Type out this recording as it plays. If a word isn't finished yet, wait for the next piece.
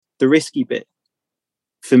The risky bit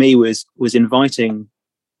for me was inviting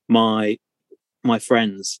my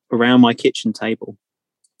friends around my kitchen table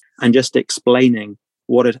and just explaining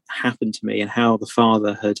what had happened to me and how the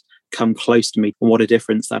Father had come close to me and what a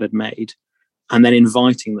difference that had made. And then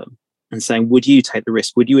inviting them and saying, would you take the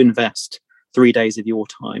risk? Would you invest 3 days of your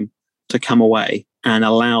time to come away and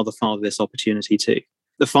allow the Father this opportunity too?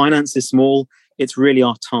 The finance is small. It's really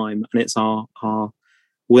our time, and it's our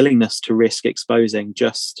willingness to risk exposing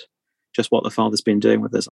just what the Father's been doing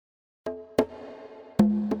with us.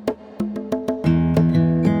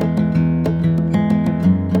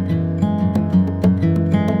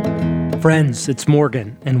 Friends, it's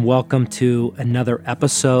Morgan, and welcome to another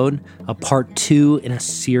episode, a part 2 in a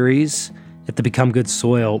series at the Become Good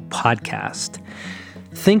Soil podcast.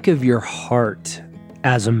 Think of your heart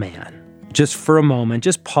as a man. Just for a moment,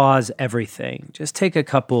 just pause everything. Just take a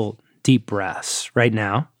couple deep breaths right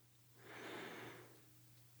now.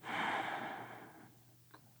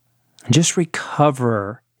 And just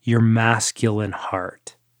recover your masculine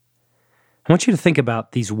heart. I want you to think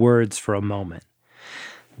about these words for a moment.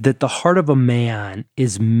 That the heart of a man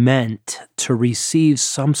is meant to receive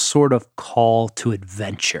some sort of call to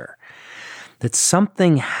adventure. That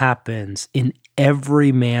something happens in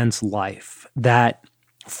every man's life that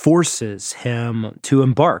forces him to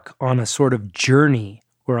embark on a sort of journey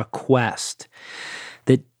or a quest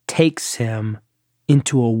that takes him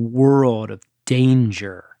into a world of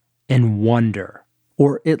danger and wonder,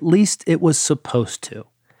 or at least it was supposed to.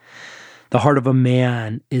 The heart of a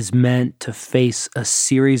man is meant to face a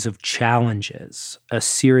series of challenges, a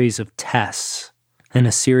series of tests, and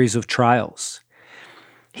a series of trials.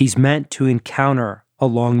 He's meant to encounter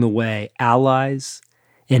along the way allies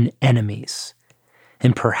and enemies,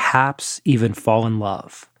 and perhaps even fall in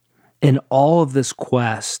love. And all of this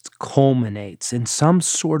quest culminates in some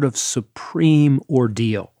sort of supreme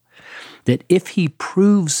ordeal that if he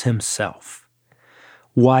proves himself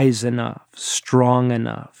wise enough, strong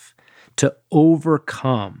enough, to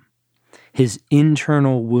overcome his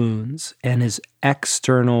internal wounds and his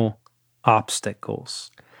external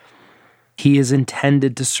obstacles, he is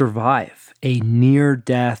intended to survive a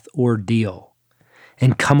near-death ordeal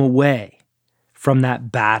and come away from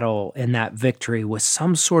that battle and that victory with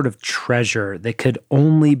some sort of treasure that could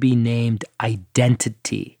only be named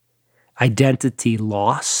identity. Identity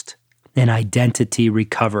lost and identity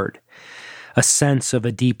recovered. A sense of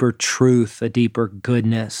a deeper truth, a deeper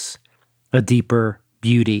goodness, a deeper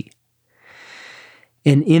beauty.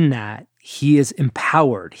 And in that, he is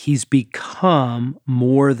empowered. He's become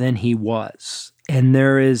more than he was. And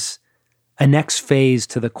there is a next phase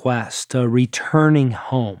to the quest, a returning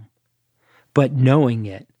home, but knowing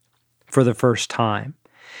it for the first time.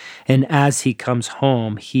 And as he comes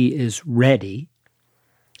home, he is ready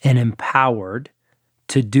and empowered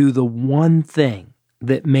to do the one thing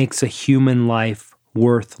that makes a human life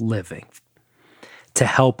worth living, to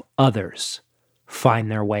help others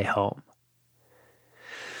find their way home.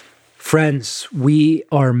 Friends, we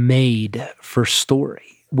are made for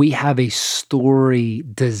story. We have a story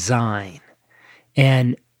design,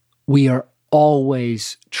 and we are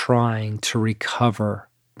always trying to recover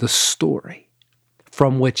the story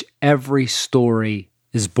from which every story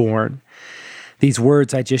is born. These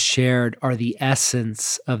words I just shared are the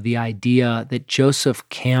essence of the idea that Joseph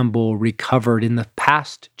Campbell recovered in the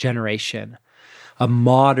past generation, a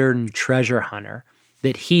modern treasure hunter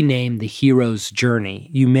that he named The Hero's Journey.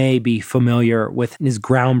 You may be familiar with his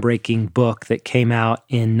groundbreaking book that came out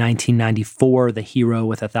in 1994, The Hero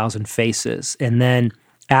with a Thousand Faces. And then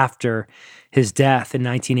after his death in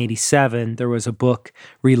 1987, there was a book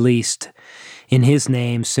released in his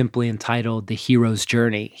name simply entitled The Hero's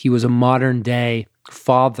Journey. He was a modern day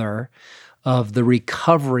father of the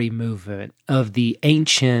recovery movement, of the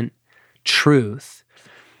ancient truth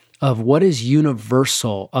of what is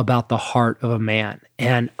universal about the heart of a man.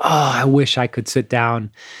 And I wish I could sit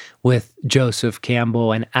down with Joseph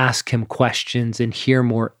Campbell and ask him questions and hear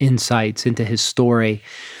more insights into his story.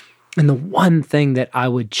 And the one thing that I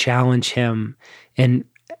would challenge him and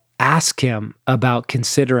ask him about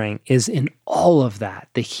considering is in all of that,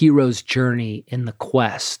 the hero's journey in the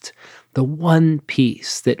quest, the one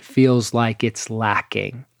piece that feels like it's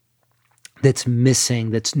lacking, that's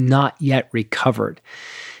missing, that's not yet recovered,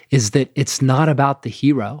 is that it's not about the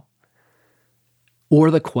hero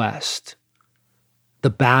or the quest, the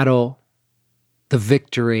battle, the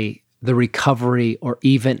victory, the recovery, or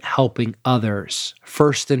even helping others.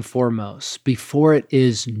 First and foremost, before it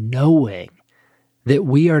is knowing that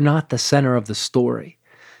we are not the center of the story,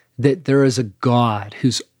 that there is a God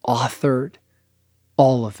who's authored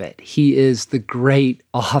all of it. He is the great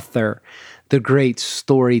author the great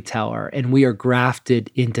storyteller, and we are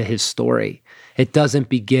grafted into his story. It doesn't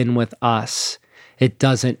begin with us. It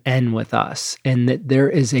doesn't end with us. And that there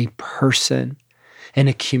is a person and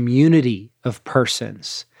a community of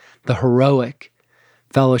persons, the heroic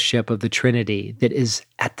fellowship of the Trinity, that is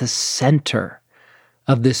at the center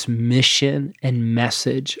of this mission and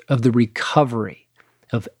message of the recovery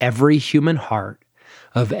of every human heart,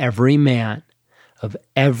 of every man, of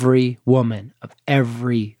every woman, of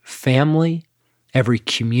every family, every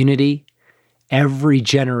community, every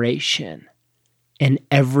generation, and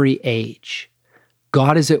every age.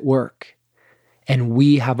 God is at work, and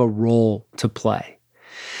we have a role to play.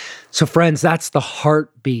 So friends, that's the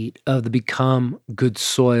heartbeat of the Become Good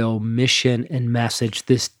Soil mission and message,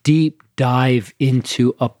 this deep dive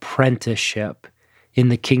into apprenticeship in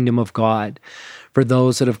the kingdom of God. For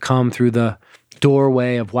those that have come through the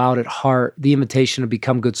doorway of Wild at Heart, the invitation to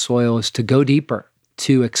Become Good Soil is to go deeper,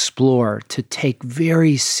 to explore, to take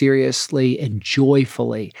very seriously and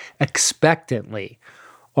joyfully, expectantly,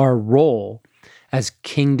 our role as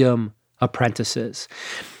kingdom apprentices.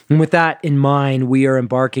 And with that in mind, we are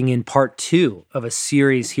embarking in part 2 of a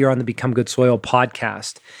series here on the Become Good Soil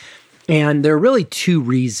podcast. And there are really 2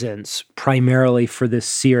 reasons primarily for this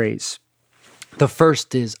series. The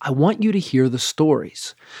first is I want you to hear the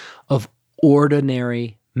stories of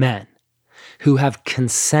ordinary men who have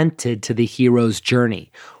consented to the hero's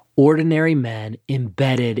journey. Ordinary men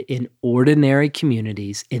embedded in ordinary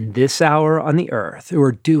communities in this hour on the earth who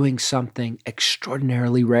are doing something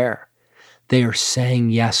extraordinarily rare. They are saying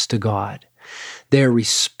yes to God. They're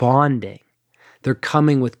responding. They're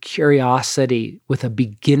coming with curiosity, with a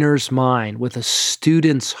beginner's mind, with a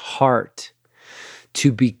student's heart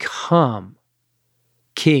to become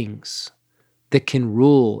kings that can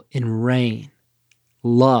rule and reign,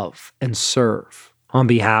 love and serve on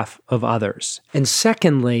behalf of others. And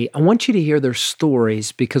secondly, I want you to hear their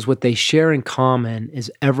stories because what they share in common is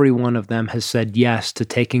every one of them has said yes to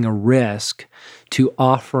taking a risk to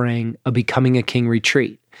offering a Becoming a King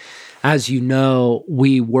retreat. As you know,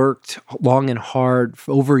 we worked long and hard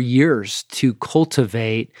for over years to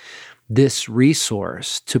cultivate this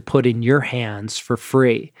resource to put in your hands for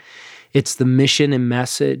free. It's the mission and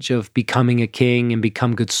message of Becoming a King and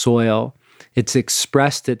Become Good Soil. It's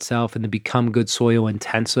expressed itself in the Become Good Soil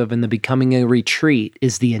Intensive, and the Becoming a Retreat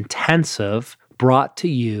is the intensive brought to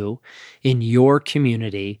you in your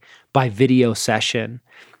community by video session.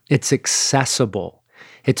 It's accessible.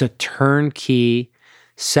 It's a turnkey,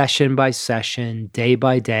 session by session, day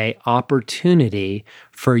by day opportunity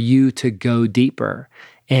for you to go deeper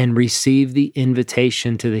and receive the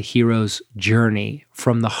invitation to the hero's journey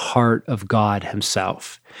from the heart of God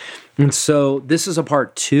himself. And so this is a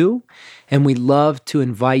part 2, and we love to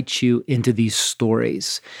invite you into these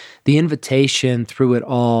stories. The invitation through it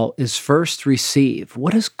all is first receive.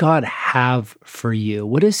 What does God have for you?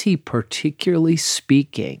 What is he particularly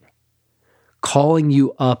speaking, calling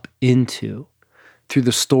you up into through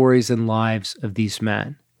the stories and lives of these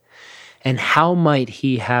men? And how might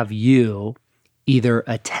he have you either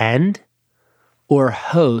attend or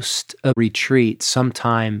host a retreat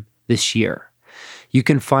sometime this year? You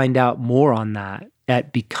can find out more on that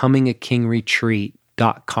at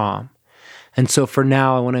becomingakingretreat.com. And so for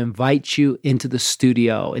now, I want to invite you into the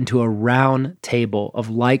studio, into a round table of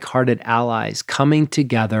like-hearted allies coming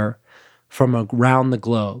together from around the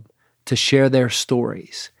globe to share their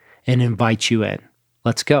stories and invite you in.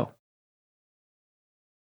 Let's go.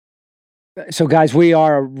 So guys, we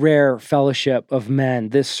are a rare fellowship of men,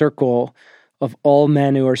 this circle of all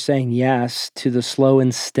men who are saying yes to the slow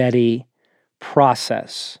and steady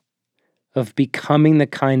process of becoming the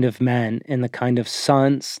kind of men and the kind of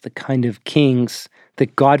sons, the kind of kings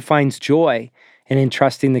that God finds joy in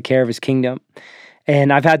entrusting the care of his kingdom.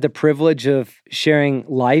 And I've had the privilege of sharing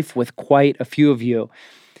life with quite a few of you.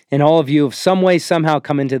 And all of you have some way, somehow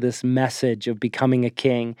come into this message of becoming a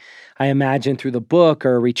king. I imagine through the book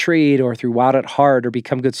or a retreat or through Wild at Heart or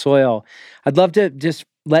Become Good Soil. I'd love to just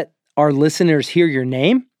let our listeners hear your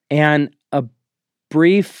name and a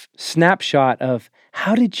brief snapshot of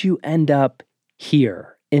how did you end up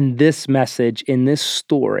here in this message, in this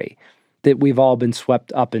story that we've all been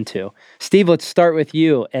swept up into. Steve, let's start with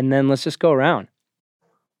you, and then let's just go around.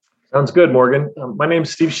 Sounds good, Morgan. My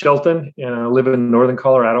name's Steve Shelton, and I live in northern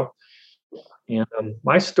Colorado. And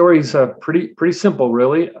my story's pretty simple,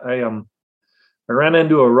 really. I ran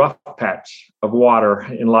into a rough patch of water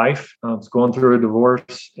in life. I was going through a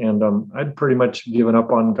divorce, and I'd pretty much given up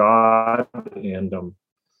on God and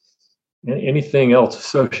anything else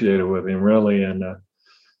associated with him, really. And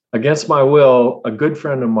against my will, a good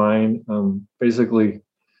friend of mine basically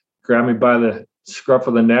grabbed me by the scruff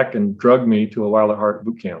of the neck and drug me to a Wild at Heart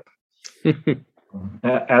boot camp.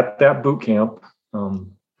 At that boot camp,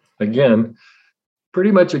 again,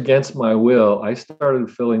 pretty much against my will, I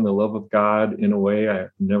started feeling the love of God in a way I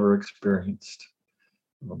have never experienced.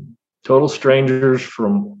 Total strangers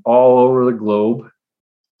from all over the globe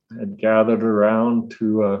had gathered around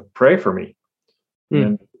to pray for me.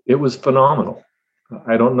 And it was phenomenal.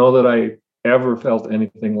 I don't know that I ever felt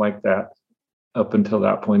anything like that up until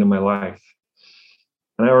that point in my life.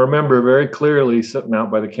 And I remember very clearly sitting out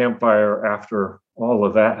by the campfire after all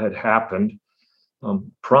of that had happened,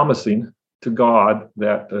 promising to God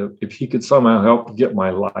that if he could somehow help get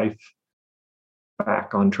my life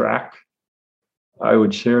back on track, I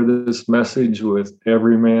would share this message with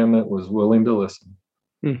every man that was willing to listen.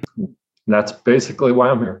 And that's basically why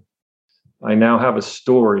I'm here. I now have a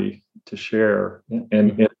story to share,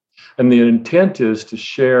 and the intent is to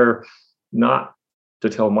share, not to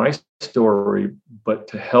tell my story, but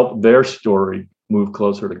to help their story move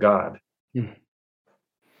closer to God.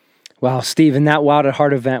 Wow, Steve, and that Wild at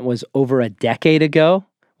Heart event was over a decade ago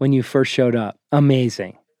when you first showed up.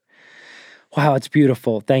 Amazing. Wow, it's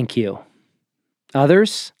beautiful. Thank you.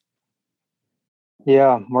 Others?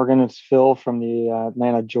 Yeah, Morgan, it's Phil from the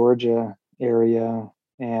Atlanta, Georgia area.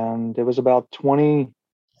 And it was about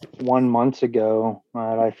 21 months ago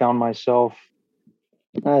that I found myself,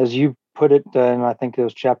 as you put it, and I think it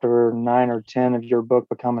was chapter 9 or 10 of your book,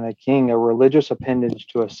 Becoming a King, a religious appendage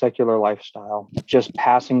to a secular lifestyle. Just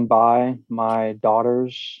passing by my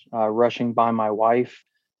daughters, rushing by my wife,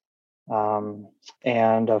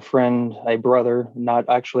 and a friend, a brother, not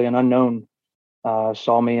actually an unknown,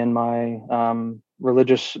 saw me in my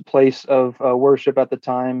religious place of worship at the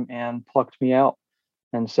time and plucked me out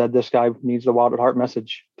and said, "This guy needs the Wild at Heart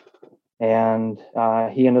message." And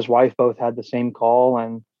he and his wife both had the same call.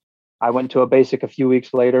 And I went to a basic a few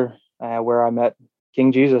weeks later where I met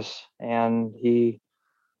King Jesus. And he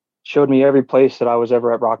showed me every place that I was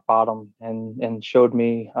ever at rock bottom, and showed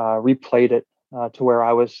me, replayed it to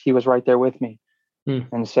where he was right there with me,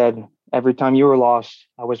 and said, "Every time you were lost,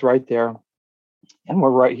 I was right there. And we're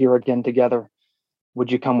right here again together.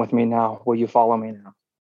 Would you come with me now? Will you follow me now?"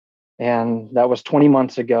 And that was 20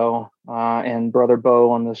 months ago. And Brother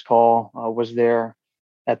Bo on this call was there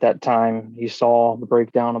at that time. He saw the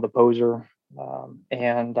breakdown of the poser.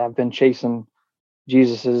 And I've been chasing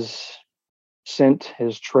Jesus's scent,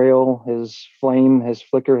 his trail, his flame, his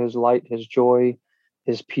flicker, his light, his joy,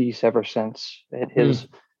 his peace ever since. It has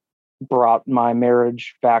brought my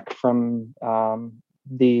marriage back from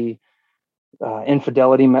the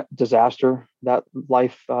infidelity disaster that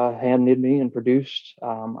life handed me and produced.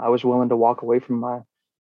 I was willing to walk away from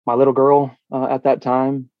my little girl at that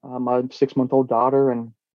time, my 6-month-old daughter,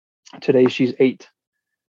 and today she's 8.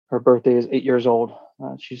 Her birthday is 8 years old.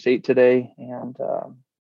 She's 8 today, and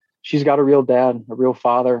she's got a real dad, a real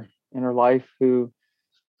father in her life who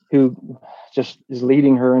just is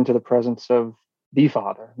leading her into the presence of the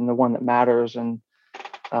Father and the one that matters. And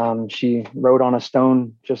she wrote on a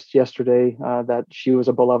stone just yesterday that she was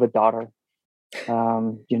a beloved daughter,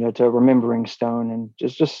 to a remembering stone. And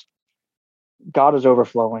just God is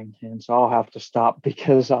overflowing. And so I'll have to stop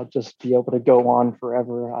because I'll just be able to go on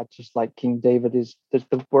forever. I just, like King David, is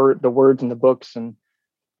the words in the books, and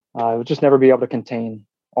I would just never be able to contain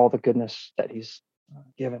all the goodness that he's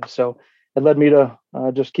given. So it led me to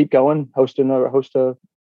just keep going, host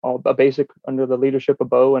a basic under the leadership of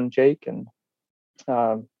Bo and Jake. And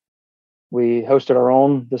we hosted our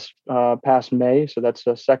own this past May. So that's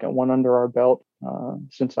the second one under our belt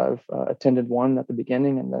since I've attended one at the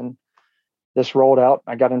beginning. And then this rolled out.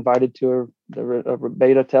 I got invited to a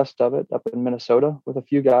beta test of it up in Minnesota with a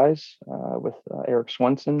few guys, with Eric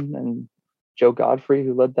Swenson and Joe Godfrey,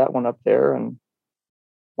 who led that one up there. And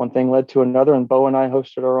one thing led to another, and Bo and I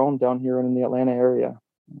hosted our own down here in the Atlanta area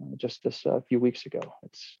just this few weeks ago.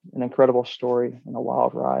 It's an incredible story and a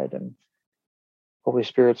wild ride. And Holy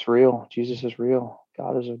Spirit's real. Jesus is real.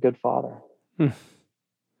 God is a good Father.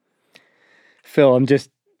 Phil, I'm just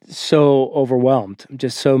so overwhelmed. I'm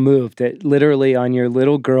just so moved that literally on your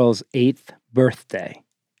little girl's 8th birthday,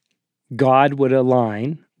 God would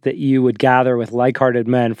align that you would gather with like-hearted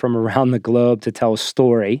men from around the globe to tell a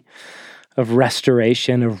story of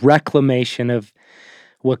restoration, of reclamation of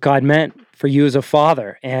what God meant for you as a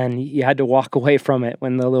father. And you had to walk away from it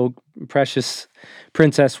when the little precious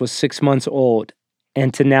princess was 6 months old.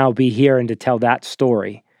 And to now be here and to tell that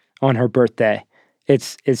story on her birthday,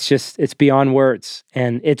 it's beyond words,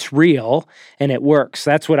 and it's real and it works.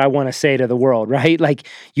 That's what I want to say to the world, right? Like,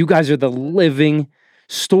 you guys are the living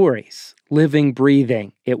stories, living,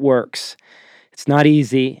 breathing. It works. It's not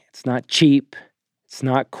easy. It's not cheap. It's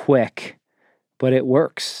not quick, but it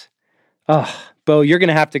works. Oh, Bo, you're going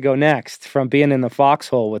to have to go next from being in the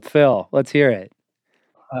foxhole with Phil. Let's hear it.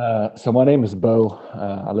 So my name is Bo.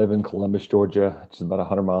 I live in Columbus, Georgia, which is about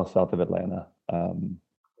 100 miles south of Atlanta.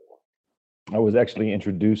 I was actually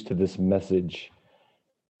introduced to this message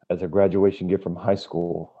as a graduation gift from high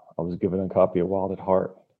school. I was given a copy of Wild at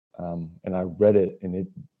Heart, and I read it, and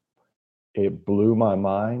it blew my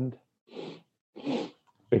mind,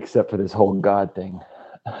 except for this whole God thing.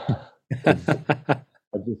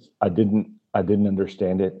 I didn't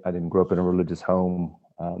understand it. I didn't grow up in a religious home.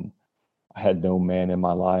 I had no man in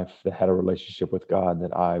my life that had a relationship with God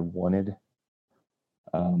that I wanted.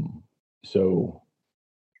 So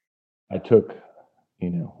I took,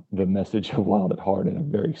 the message of Wild at Heart in a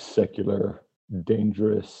very secular,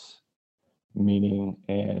 dangerous meaning,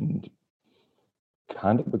 and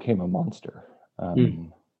kind of became a monster.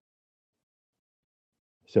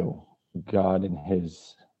 So God, in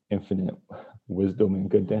his infinite wisdom and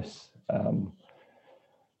goodness,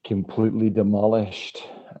 completely demolished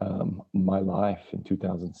my life in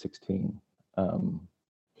 2016.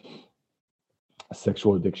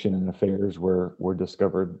 Sexual addiction and affairs were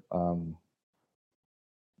discovered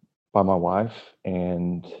by my wife,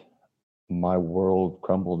 and my world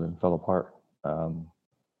crumbled and fell apart.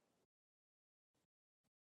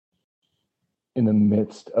 In the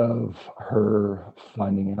midst of her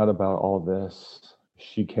finding out about all this,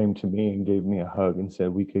 she came to me and gave me a hug and said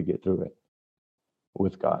we could get through it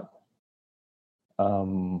with God.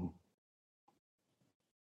 And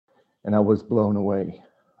I was blown away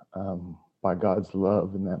by God's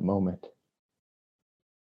love in that moment.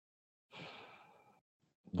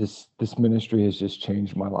 This ministry has just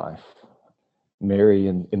changed my life. Mary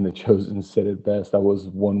in The Chosen said it best. I was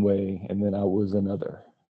one way, and then I was another.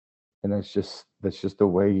 And that's just the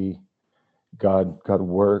way God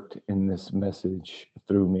worked in this message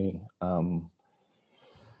through me. And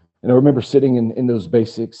I remember sitting in those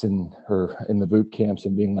basics in the boot camps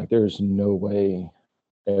and being like, there's no way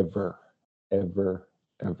ever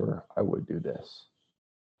I would do this.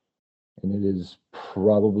 And it is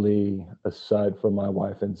probably, aside from my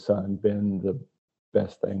wife and son, been the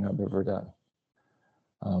best thing I've ever done.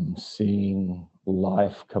 Seeing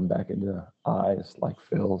life come back into eyes like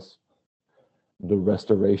Phil's, the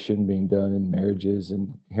restoration being done in marriages,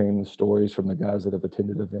 and hearing the stories from the guys that have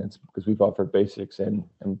attended events, because we've offered basics and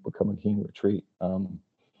Become a King retreat.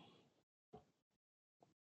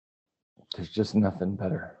 There's just nothing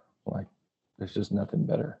better. There's just nothing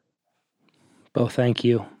better. Bo, thank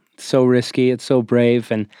you. It's so risky. It's so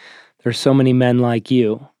brave. And there's so many men like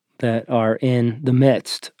you that are in the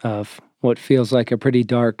midst of what feels like a pretty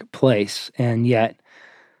dark place. And yet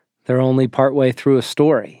they're only partway through a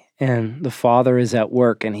story. And the Father is at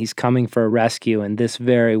work, and he's coming for a rescue. And this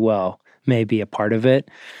very well may be a part of it.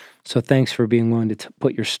 So thanks for being willing to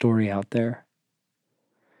put your story out there.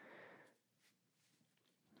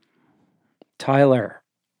 Tyler,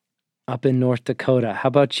 up in North Dakota, how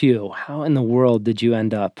about you? How in the world did you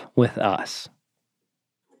end up with us?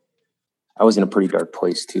 I was in a pretty dark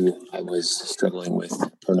place too. I was struggling with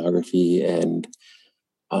pornography and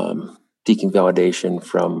seeking validation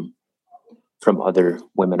from other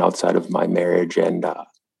women outside of my marriage, and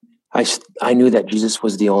I knew that Jesus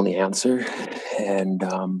was the only answer, and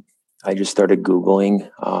I just started Googling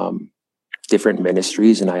different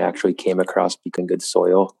ministries, and I actually came across Beacon Good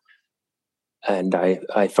Soil, and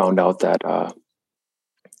I found out that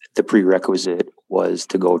the prerequisite was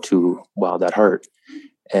to go to Wild at Heart,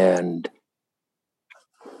 and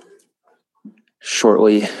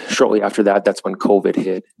shortly after that, that's when COVID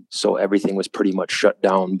hit. So everything was pretty much shut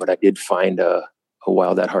down, but I did find a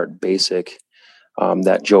Wild at Heart basic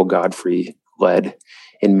that Joe Godfrey led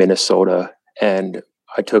in Minnesota. And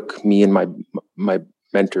I took me and my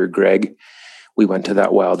mentor, Greg, we went to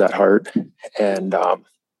that Wild at Heart. And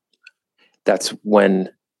that's when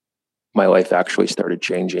my life actually started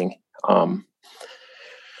changing.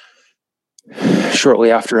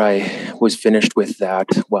 Shortly after I was finished with that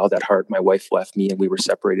Wild at Heart, my wife left me and we were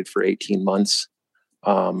separated for 18 months.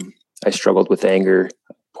 I struggled with anger,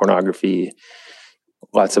 pornography,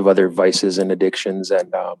 lots of other vices and addictions.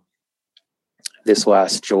 And this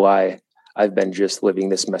last July, I've been just living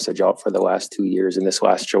this message out for the last 2 years. And this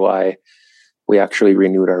last July, we actually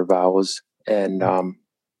renewed our vows. And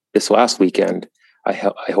this last weekend, I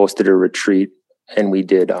hosted a retreat, and we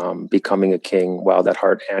did Becoming a King, Wild at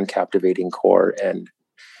Heart, and Captivating Core. And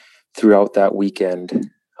throughout that weekend,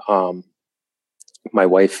 my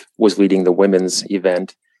wife was leading the women's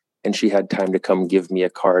event, and she had time to come give me a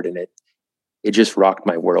card, and it just rocked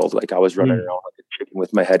my world. Like I was running around like a chicken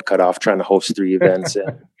with my head cut off, trying to host 3 events.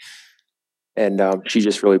 And And she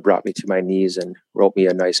just really brought me to my knees and wrote me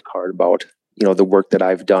a nice card about, the work that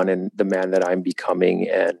I've done and the man that I'm becoming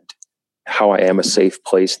and how I am a safe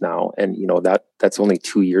place now. And, that's only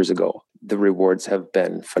 2 years ago. The rewards have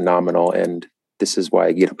been phenomenal. And this is why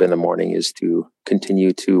I get up in the morning, is to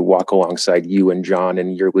continue to walk alongside you and John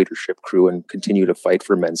and your leadership crew and continue to fight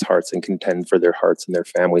for men's hearts and contend for their hearts and their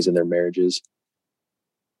families and their marriages.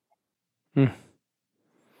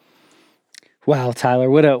 Wow, Tyler,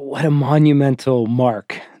 what a monumental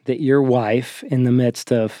mark that your wife, in the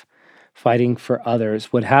midst of fighting for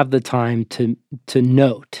others, would have the time to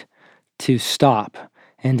note, to stop,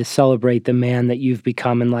 and to celebrate the man that you've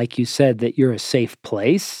become. And like you said, that you're a safe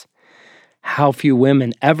place. How few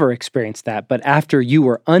women ever experience that. But after you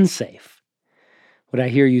were unsafe, what I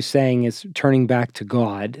hear you saying is, turning back to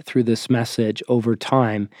God through this message over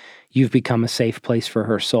time, you've become a safe place for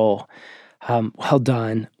her soul. Well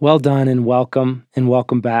done, and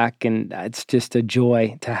welcome back. And it's just a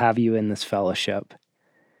joy to have you in this fellowship.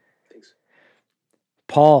 Thanks.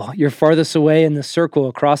 Paul, you're farthest away in the circle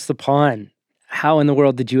across the pond. How in the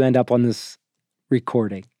world did you end up on this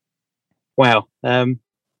recording? Wow.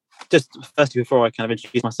 Just firstly, before I kind of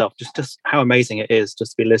introduce myself, just how amazing it is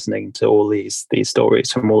just to be listening to all these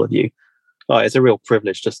stories from all of you. It's a real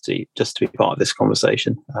privilege just to be part of this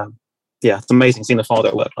conversation. It's amazing seeing the Father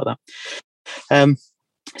at work like that.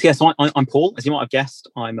 So I'm Paul, as you might have guessed.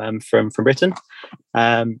 I'm from Britain.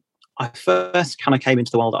 I first kind of came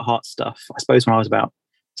into the Wild at Heart stuff, I suppose, when I was about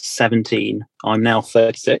 17. I'm now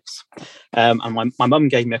 36. And my mum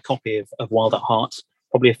gave me a copy of Wild at Heart,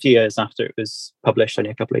 probably a few years after it was published,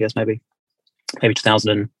 only a couple of years, maybe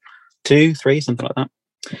 2002, 3, something like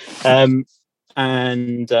that.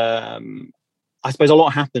 I suppose a lot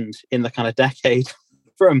happened in the kind of decade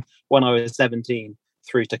from when I was 17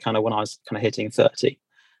 through to kind of when I was kind of hitting 30.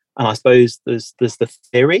 And I suppose there's the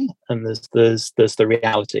theory and there's the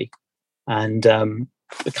reality. And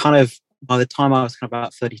kind of by the time I was kind of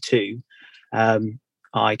about 32, I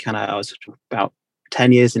was about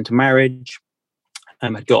 10 years into marriage.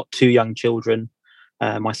 I'd got 2 young children.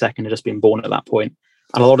 My second had just been born at that point.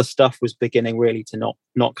 And a lot of stuff was beginning really to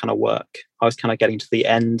not kind of work. I was kind of getting to the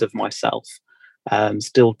end of myself,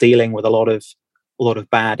 still dealing with a lot of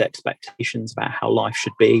bad expectations about how life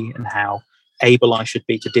should be and how able I should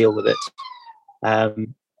be to deal with it. I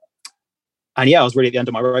was really at the end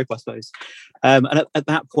of my rope, I suppose. And at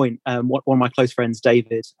that point, one of my close friends,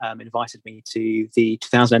 David, invited me to the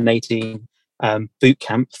 2018 boot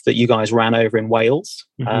camp that you guys ran over in Wales.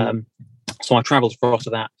 Mm-hmm. So I travelled across to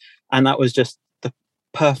that, and that was just the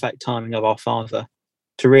perfect timing of our Father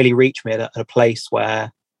to really reach me at a place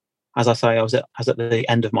where, as I say, I was at the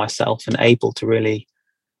end of myself and able to really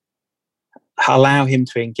allow him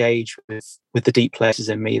to engage with the deep places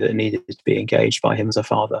in me that needed to be engaged by him as a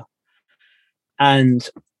father. And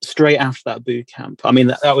straight after that boot camp, I mean,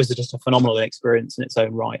 that was just a phenomenal experience in its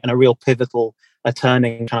own right and a real pivotal, a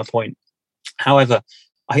turning kind of point. However,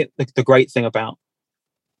 I think the great thing about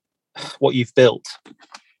what you've built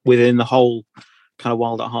within the whole kind of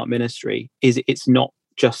Wild at Heart ministry is it's not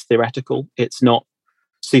just theoretical. It's not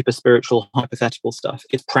super spiritual, hypothetical stuff.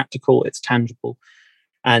 It's practical, it's tangible.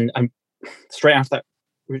 And straight after that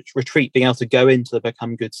retreat, being able to go into the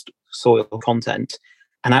Become Good Soil content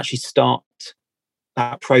and actually start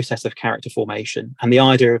that process of character formation and the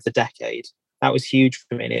idea of the decade, that was huge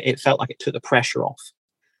for me. It felt like it took the pressure off,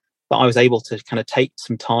 but I was able to kind of take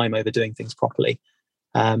some time over doing things properly.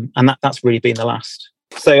 And that's really been the last.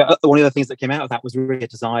 So one of the things that came out of that was really a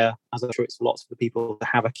desire, as I'm sure it's for lots of the people, to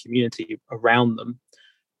have a community around them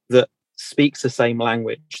that speaks the same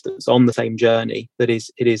language, that's on the same journey, that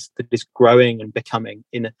is growing and becoming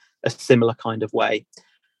in a similar kind of way.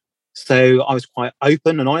 So I was quite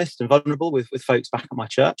open and honest and vulnerable with folks back at my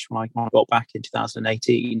church when I got back in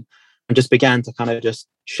 2018 and just began to kind of just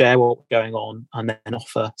share what was going on and then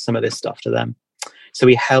offer some of this stuff to them. So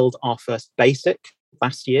we held our first basic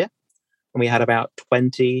last year and we had about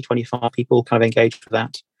 20, 25 people kind of engaged with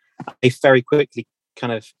that. They very quickly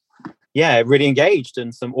kind of, really engaged,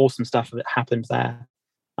 and some awesome stuff that happened there.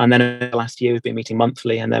 And then last year we've been meeting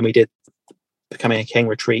monthly, and then we did Becoming a King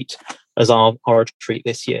retreat as our retreat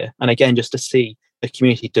this year. And again, just to see the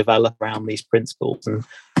community develop around these principles, and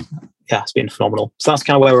it's been phenomenal. So that's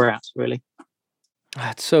kind of where we're at, really.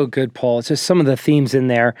 That's so good, Paul. It's just some of the themes in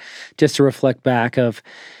there, just to reflect back of,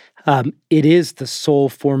 it is the soul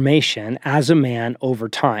formation as a man over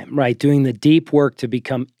time, right? Doing the deep work to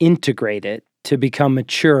become integrated, to become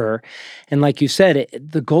mature. And like you said,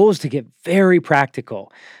 the goal is to get very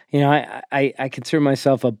practical. You know, I consider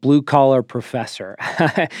myself a blue-collar professor.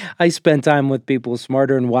 I spend time with people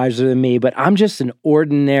smarter and wiser than me, but I'm just an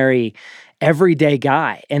ordinary, everyday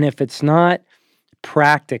guy. And if it's not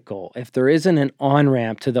practical, if there isn't an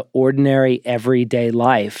on-ramp to the ordinary everyday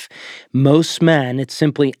life, most men, it's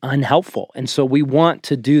simply unhelpful. And so we want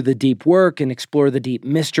to do the deep work and explore the deep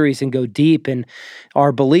mysteries and go deep in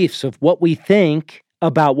our beliefs of what we think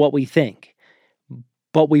about what we think.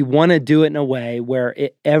 But we want to do it in a way where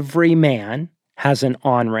every man has an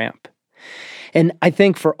on-ramp. And I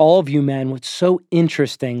think for all of you men, what's so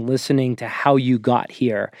interesting listening to how you got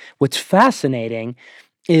here, what's fascinating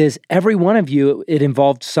is every one of you, it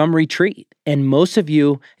involved some retreat. And most of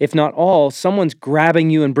you, if not all, someone's grabbing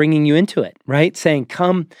you and bringing you into it, right? Saying,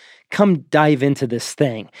 come dive into this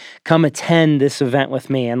thing. Come attend this event with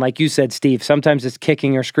me. And like you said, Steve, sometimes it's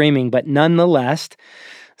kicking or screaming, but nonetheless,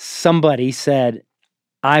 somebody said,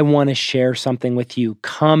 I want to share something with you.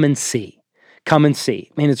 Come and see. Come and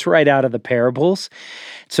see. I mean, it's right out of the parables.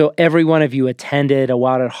 So every one of you attended a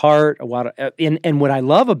Wild at Heart, and what I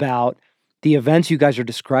love about the events you guys are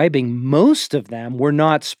describing, most of them were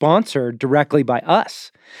not sponsored directly by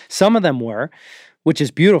us. Some of them were, which is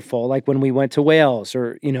beautiful, like when we went to Wales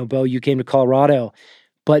or, Bo, you came to Colorado.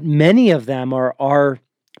 But many of them are our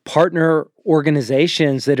partner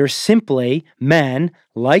organizations that are simply men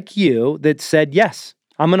like you that said, yes,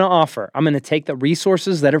 I'm going to offer. I'm going to take the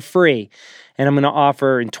resources that are free, and I'm going to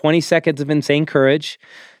offer in 20 seconds of insane courage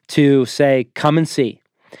to say, come and see.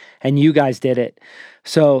 And you guys did it.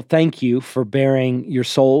 So thank you for bearing your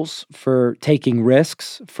souls, for taking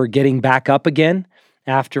risks, for getting back up again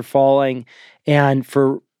after falling, and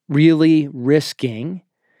for really risking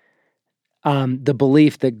the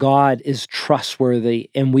belief that God is trustworthy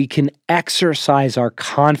and we can exercise our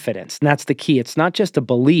confidence. And that's the key. It's not just a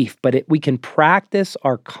belief, but we can practice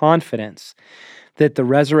our confidence that the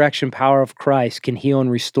resurrection power of Christ can heal and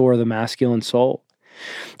restore the masculine soul.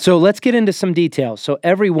 So let's get into some details. So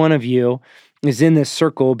every one of you is in this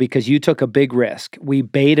circle because you took a big risk. We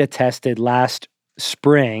beta tested last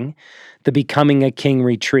spring the Becoming a King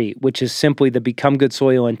retreat, which is simply the Become Good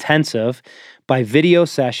Soil Intensive by video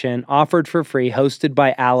session offered for free, hosted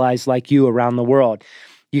by allies like you around the world.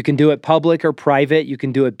 You can do it public or private. You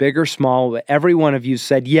can do it big or small. But every one of you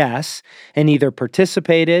said yes and either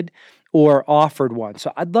participated or offered one.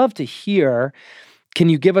 So I'd love to hear, can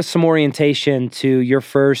you give us some orientation to your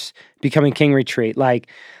first Becoming King retreat? Like,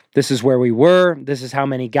 this is where we were, this is how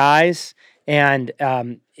many guys, and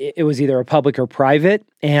it was either a public or private,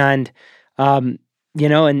 and and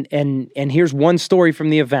here's one story from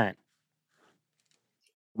the event.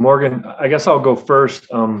 Morgan, I guess I'll go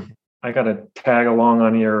first. I got to tag along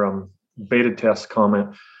on your beta test comment.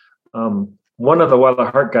 One of the Wild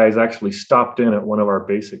at Heart guys actually stopped in at one of our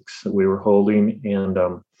basics that we were holding, and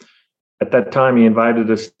at that time, he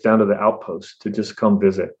invited us down to the outpost to just come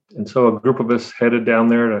visit. And so a group of us headed down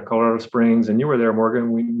there to Colorado Springs, and you were there,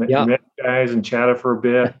 Morgan. We met guys and chatted for a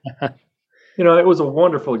bit. It was a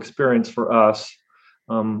wonderful experience for us.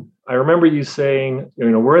 I remember you saying,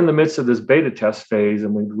 we're in the midst of this beta test phase,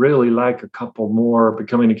 and we'd really like a couple more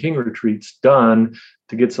Becoming a King retreats done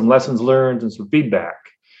to get some lessons learned and some feedback.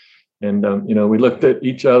 And, we looked at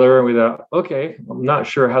each other and we thought, okay, I'm not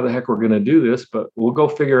sure how the heck we're going to do this, but we'll go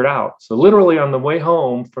figure it out. So literally on the way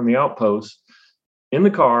home from the outpost, in the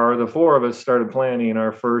car, the four of us started planning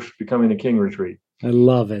our first Becoming a King retreat. I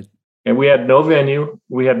love it. And we had no venue.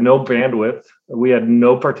 We had no bandwidth. We had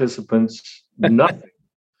no participants, nothing.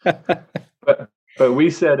 But we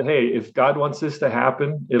said, hey, if God wants this to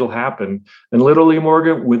happen, it'll happen. And literally,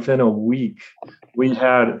 Morgan, within a week, we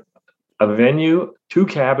had a venue, 2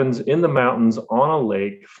 cabins in the mountains on a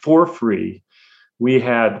lake for free. We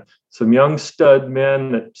had some young stud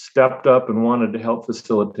men that stepped up and wanted to help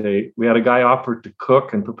facilitate. We had a guy offered to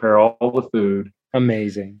cook and prepare all the food.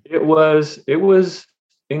 Amazing. It was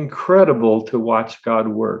incredible to watch God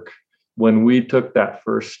work when we took that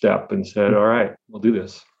first step and said, all right, we'll do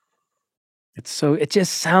this. It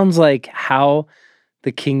just sounds like how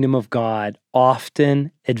the kingdom of God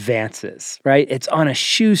often advances, right? It's on a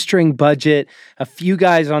shoestring budget, a few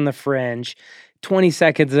guys on the fringe, 20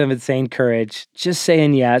 seconds of insane courage, just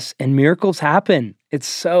saying yes, and miracles happen. It's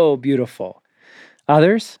so beautiful.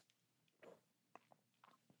 Others?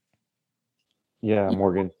 Yeah,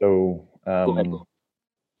 Morgan. So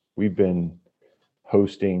we've been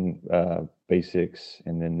hosting basics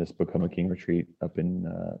and then this Become a King retreat up in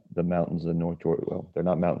the mountains of North Georgia. Well, they're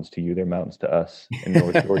not mountains to you, they're mountains to us in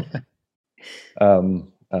North Georgia.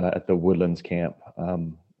 At the Woodlands camp.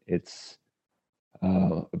 It's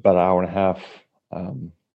about an hour and a half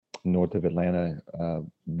north of Atlanta.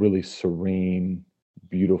 Really serene,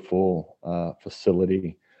 beautiful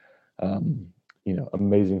facility.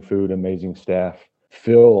 Amazing food, amazing staff.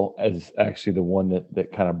 Phil is actually the one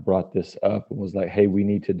that kind of brought this up and was like, "Hey, we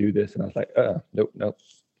need to do this." And I was like, nope,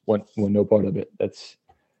 one no part of it. That's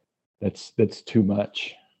too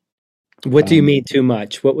much." What do you mean too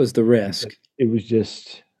much? What was the risk? It was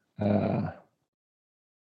just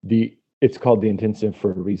it's called the intensive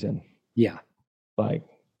for a reason. Yeah. Like,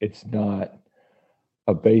 it's not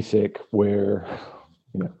a basic where,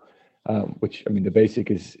 which, I mean, the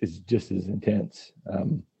basic is just as intense.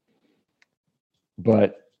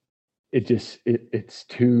 But it's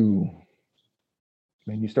too,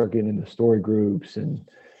 I mean, you start getting into story groups and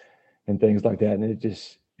things like that, and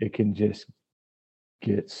it can just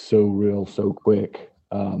get so real so quick.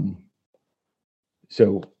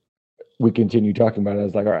 So we continue talking about it. I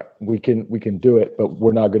was like, all right, we can do it, but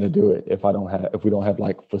we're not going to do it if we don't have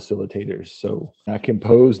like facilitators. So I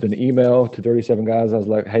composed an email to 37 guys. I was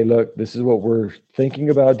like, hey, look, this is what we're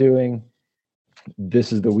thinking about doing.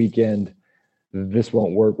 This is the weekend. This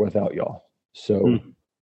won't work without y'all. So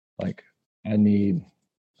like, I need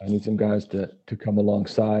some guys to come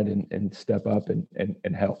alongside and step up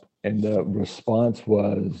and help. And the response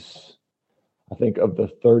was, I think of the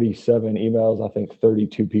 37 emails, I think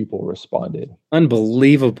 32 people responded.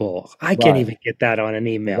 Unbelievable. I can't even get that on an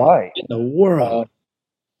email. Right. In the world.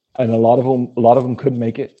 And a lot of them couldn't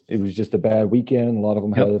make it. It was just a bad weekend. A lot of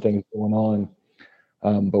them had other things going on.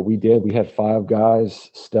 But we had 5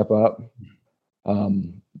 guys step up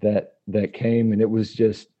that came, and it was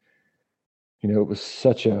just, it was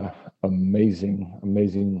such a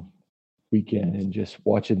amazing weekend, and just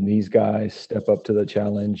watching these guys step up to the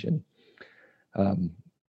challenge. And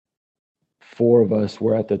 4 of us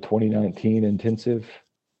were at the 2019 intensive.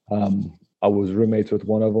 I was roommates with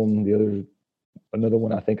one of them. Another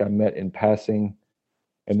one I think I met in passing,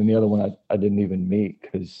 and then the other one I didn't even meet,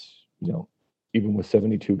 because even with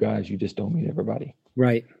 72 guys, you just don't meet everybody.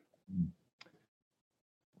 Right.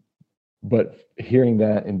 But hearing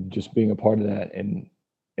that and just being a part of that, and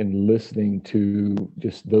listening to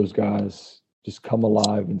just those guys just come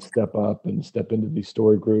alive and step up and step into these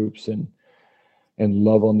story groups and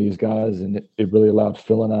love on these guys. And it really allowed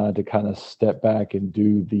Phil and I to kind of step back and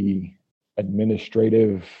do the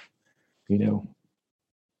administrative,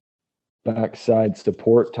 backside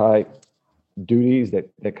support type duties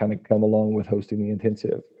that kind of come along with hosting the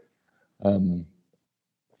intensive.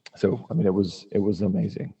 So, I mean, it was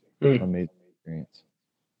amazing. Amazing experience.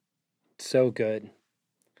 So good.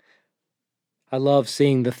 I love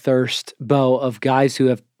seeing the thirst, Bo, of guys who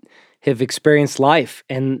have experienced life,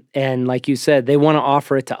 and like you said, they want to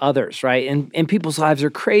offer it to others, right? And people's lives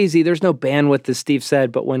are crazy. There's no bandwidth, as Steve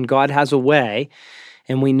said, but when God has a way,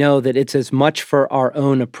 and we know that it's as much for our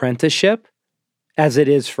own apprenticeship as it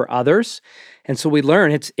is for others, and so we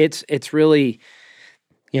learn it's really,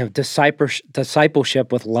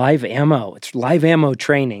 discipleship with live ammo. It's live ammo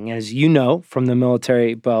training, as you know from the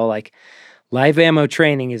military, Bo. Like, live ammo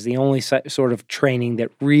training is the only sort of training that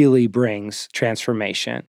really brings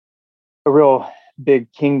transformation. A real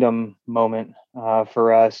big kingdom moment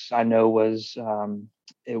for us, I know, was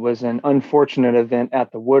it was an unfortunate event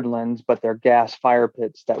at the Woodlands, but their gas fire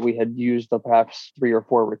pits that we had used the past 3 or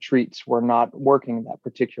 4 retreats were not working that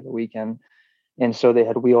particular weekend. And so they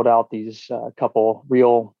had wheeled out these couple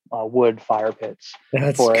real wood fire pits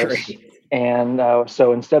for us. And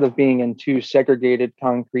so instead of being in 2 segregated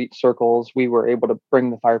concrete circles, we were able to bring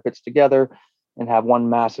the fire pits together and have one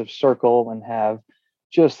massive circle and have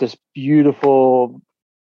just this beautiful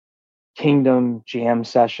kingdom jam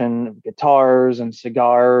session of guitars and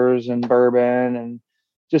cigars and bourbon, and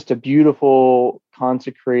just a beautiful,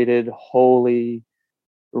 consecrated, holy,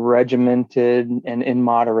 regimented, and in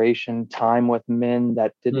moderation time with men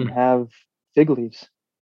that didn't have fig leaves.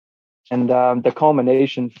 And the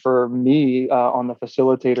culmination for me on the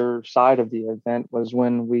facilitator side of the event was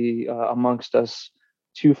when we, amongst us,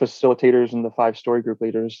 2 facilitators and the 5 story group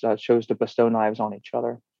leaders chose to bestow knives on each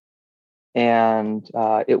other. And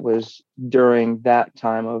it was during that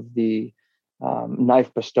time of the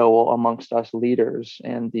knife bestowal amongst us leaders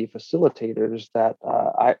and the facilitators that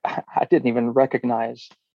I didn't even recognize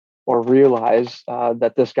or realize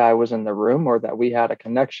that this guy was in the room or that we had a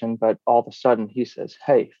connection. But all of a sudden he says,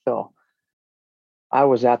 "Hey, Phil, I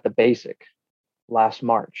was at the Basic last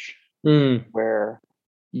March where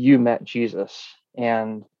you met Jesus,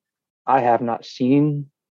 and I have not seen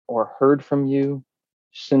or heard from you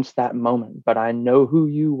since that moment, but I know who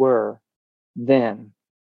you were then,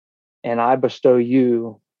 and I bestow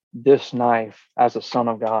you this knife as a son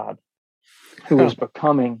of God who is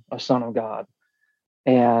becoming a son of God,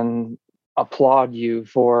 and applaud you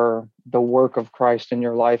for the work of Christ in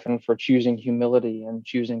your life and for choosing humility and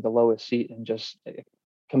choosing the lowest seat and just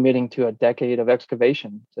committing to a decade of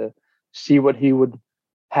excavation to see what he would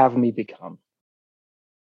have me become.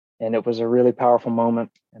 And it was a really powerful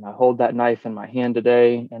moment. And I hold that knife in my hand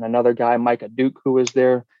today. And another guy, Micah Duke, who was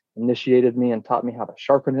there, initiated me and taught me how to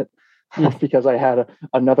sharpen it because I had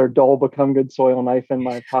another dull become good soil knife in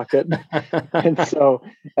my pocket. And so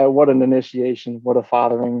what an initiation, what a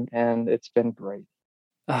fathering. And it's been great.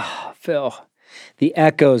 Ah, Phil, the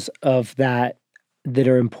echoes of that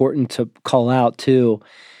are important to call out too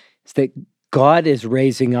is that God is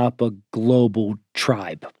raising up a global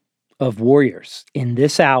tribe of warriors in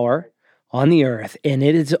this hour on the earth, and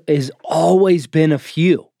it is always been a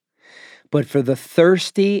few. But for the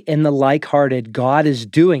thirsty and the like-hearted, God is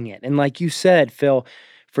doing it. And like you said, Phil,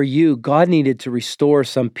 for you, God needed to restore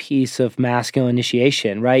some piece of masculine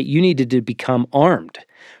initiation, right? You needed to become armed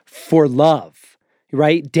for love,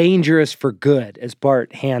 right? Dangerous for good, as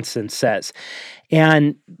Bart Hansen says.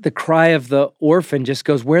 And the cry of the orphan just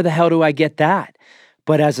goes, where the hell do I get that?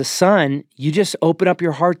 But as a son, you just open up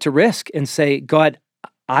your heart to risk and say, God,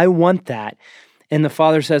 I want that. And the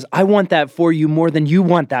Father says, I want that for you more than you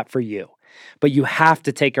want that for you. But you have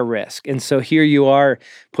to take a risk. And so here you are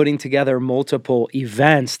putting together multiple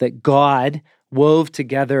events that God wove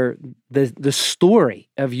together the story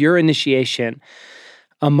of your initiation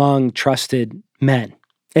among trusted men.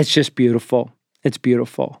 It's just beautiful. It's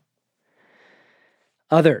beautiful.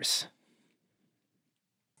 Others.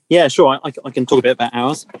 Yeah, sure. I can talk a bit about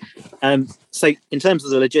ours. So in terms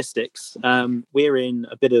of the logistics, we're in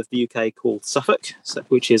a bit of the UK called Suffolk,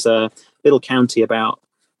 which is a little county about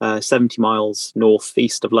 70 miles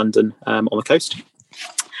northeast of London on the coast.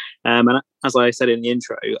 And as I said in the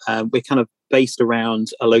intro, we're kind of based around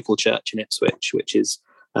a local church in Ipswich, which is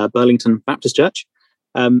Burlington Baptist Church.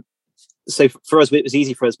 So for us, it was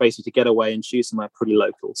easy for us basically to get away and choose somewhere pretty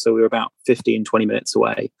local. So we were about 15, 20 minutes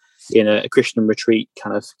away in a Christian retreat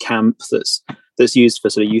kind of camp that's used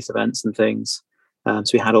for sort of youth events and things. So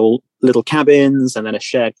we had all little cabins and then a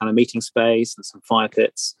shared kind of meeting space and some fire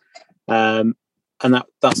pits. And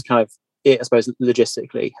that's kind of it, I suppose,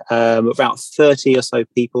 logistically. About 30 or so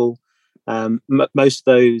people, most of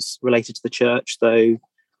those related to the church, though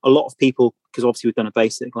a lot of people, because obviously we've done a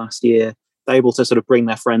basic last year, they're able to sort of bring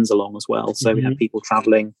their friends along as well. So we had people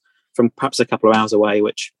traveling from perhaps a couple of hours away,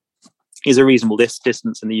 which is a reasonable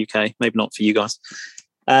distance in the UK, maybe not for you guys.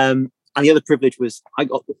 And the other privilege was I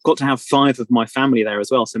got to have 5 of my family there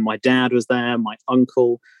as well. So my dad was there, my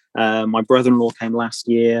uncle, my brother-in-law came last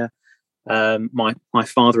year, my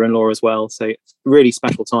father-in-law as well. So really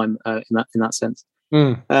special time in that sense.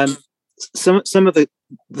 Some of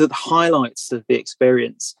the highlights of the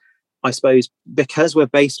experience, I suppose, because we're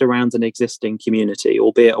based around an existing community,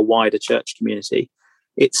 albeit a wider church community,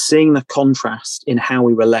 it's seeing the contrast in how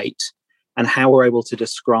we relate and how we're able to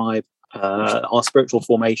describe our spiritual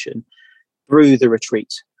formation through the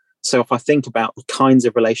retreat. So if I think about the kinds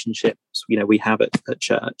of relationships we have at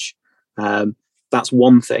church, that's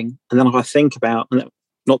one thing. And then if I think about,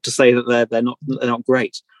 not to say that they're not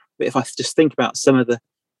great, but if I just think about some of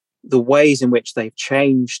the ways in which they've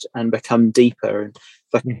changed and become deeper,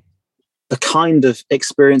 and the kind of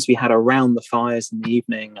experience we had around the fires in the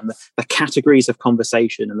evening, and the categories of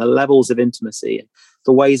conversation and the levels of intimacy and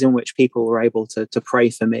the ways in which people were able to pray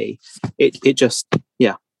for me, it just,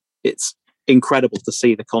 it's incredible to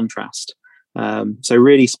see the contrast. So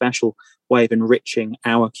really special way of enriching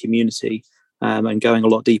our community and going a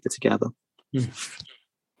lot deeper together.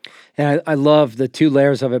 And I love the 2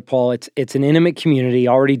 layers of it, Paul. It's an intimate community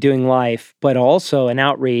already doing life, but also an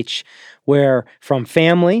outreach where from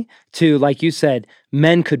family to, like you said,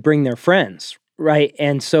 men could bring their friends, right?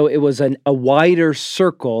 And so it was a wider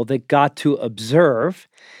circle that got to observe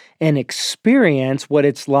and experience what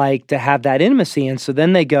it's like to have that intimacy. And so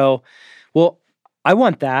then they go, well, I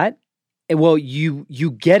want that. And well, you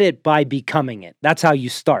get it by becoming it. That's how you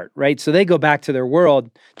start, right? So they go back to their world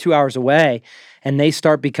 2 hours away, and they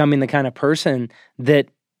start becoming the kind of person that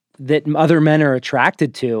other men are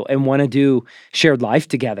attracted to and want to do shared life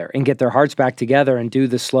together and get their hearts back together and do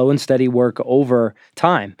the slow and steady work over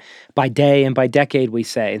time, by day and by decade, we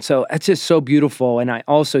say. And so it's just so beautiful. And I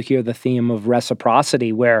also hear the theme of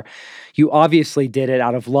reciprocity, where you obviously did it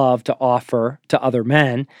out of love to offer to other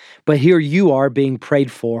men, but here you are being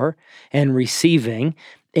prayed for and receiving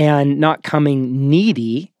and not coming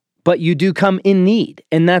needy, but you do come in need.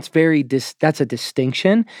 And that's that's a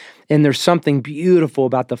distinction. And there's something beautiful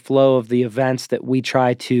about the flow of the events that we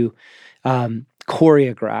try to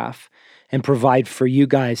choreograph and provide for you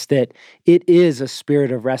guys, that it is a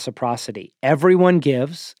spirit of reciprocity. Everyone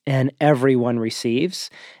gives and everyone receives,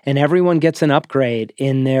 and everyone gets an upgrade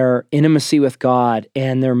in their intimacy with God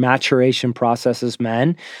and their maturation process as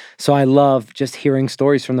men. So I love just hearing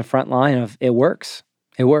stories from the front line of it works.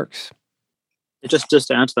 It works. Just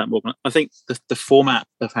to add to that, Morgan, I think the format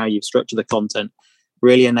of how you've structured the content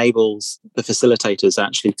really enables the facilitators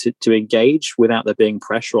actually to engage without there being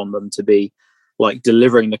pressure on them to be like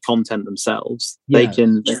delivering the content themselves. They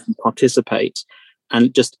can participate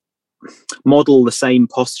and just model the same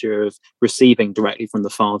posture of receiving directly from the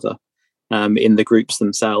Father in the groups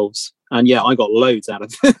themselves. And yeah, I got loads out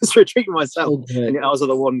of this retreat myself. And I was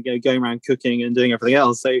the one going around cooking and doing everything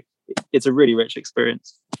else. So it's a really rich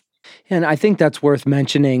experience. And I think that's worth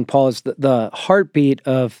mentioning, Paul, is the heartbeat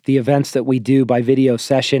of the events that we do by video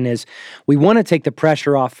session is we want to take the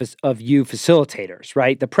pressure off of you facilitators,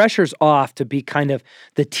 right? The pressure's off to be kind of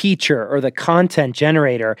the teacher or the content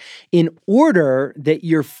generator in order that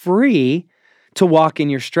you're free to walk in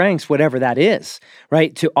your strengths, whatever that is,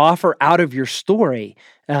 right? To offer out of your story,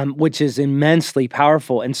 which is immensely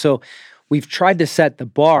powerful. And so we've tried to set the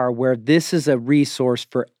bar where this is a resource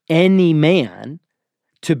for any man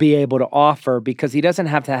to be able to offer, because he doesn't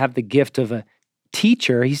have to have the gift of a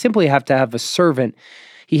teacher. He simply have to have a servant.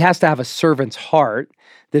 He has to have a servant's heart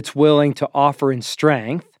that's willing to offer in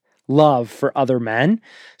strength, love for other men.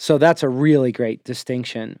 So that's a really great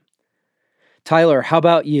distinction. Tyler, how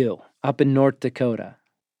about you up in North Dakota?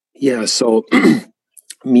 Yeah, so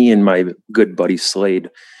me and my good buddy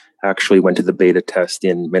Slade actually went to the beta test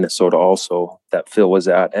in Minnesota also that Phil was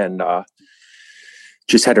at, and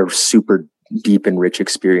just had a super deep and rich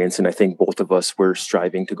experience. And I think both of us were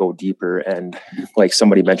striving to go deeper. And like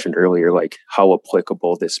somebody mentioned earlier, like how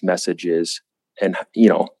applicable this message is, and, you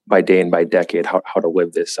know, by day and by decade, how to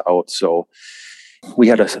live this out. So we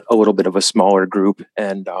had a little bit of a smaller group,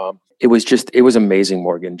 and it was amazing,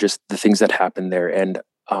 Morgan, just the things that happened there. And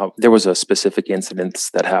there was a specific incident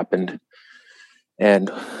that happened. And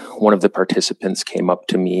one of the participants came up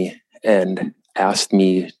to me and asked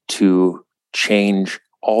me to change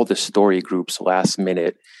all the story groups last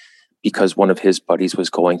minute because one of his buddies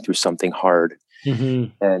was going through something hard.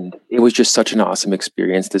 Mm-hmm. And it was just such an awesome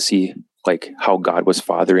experience to see like how God was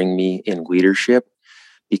fathering me in leadership,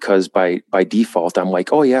 because by default, I'm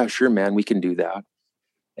like, oh yeah, sure, man, we can do that.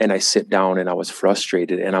 And I sit down and I was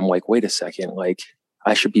frustrated, and I'm like, wait a second, like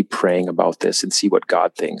I should be praying about this and see what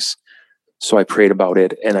God thinks. So I prayed about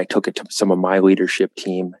it, and I took it to some of my leadership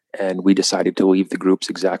team, and we decided to leave the groups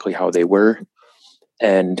exactly how they were.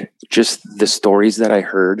 And just the stories that I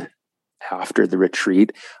heard after the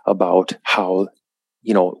retreat about how,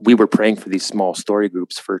 you know, we were praying for these small story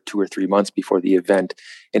groups for 2 or 3 months before the event,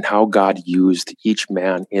 and how God used each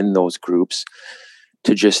man in those groups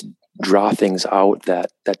to just draw things out that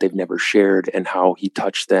they've never shared, and how he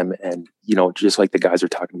touched them. And, you know, just like the guys are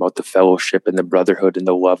talking about, the fellowship and the brotherhood and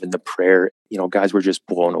the love and the prayer, you know, guys were just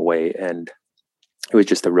blown away, and it was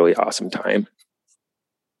just a really awesome time.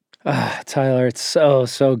 Tyler, it's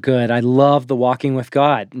so good. I love the walking with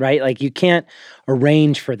God, right? Like you can't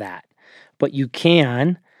arrange for that, but you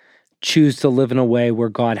can choose to live in a way where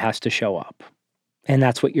God has to show up. And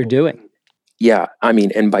that's what you're doing. Yeah. I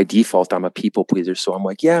mean, and by default, I'm a people pleaser. So I'm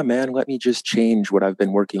like, yeah, man, let me just change what I've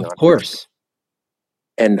been working on. Of course.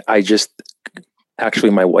 And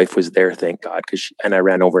actually my wife was there, thank God. And I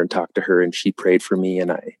ran over and talked to her, and she prayed for me.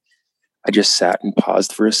 And I just sat and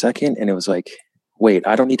paused for a second, and it was like, wait,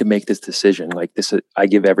 I don't need to make this decision. Like this, I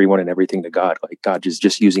give everyone and everything to God. Like God is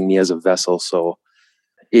just using me as a vessel. So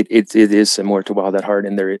it is similar to Wild at Heart.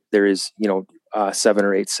 And there is, you know, 7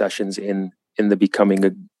 or 8 sessions in the Becoming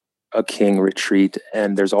a King retreat.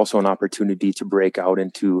 And there's also an opportunity to break out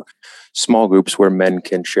into small groups where men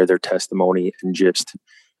can share their testimony and just,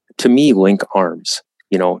 to me, link arms,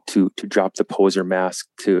 you know, to drop the poser mask,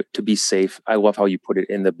 to be safe. I love how you put it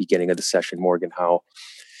in the beginning of the session, Morgan, how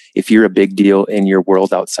if you're a big deal in your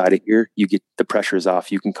world outside of here, you get the pressure's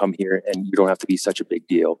off. You can come here and you don't have to be such a big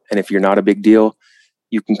deal. And if you're not a big deal,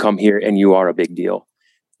 you can come here and you are a big deal.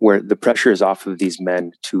 Where the pressure is off of these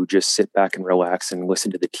men to just sit back and relax and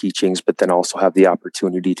listen to the teachings, but then also have the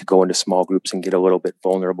opportunity to go into small groups and get a little bit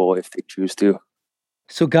vulnerable if they choose to.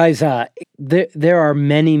 So guys, there are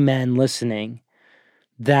many men listening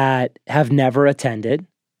that have never attended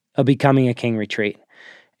a Becoming a King retreat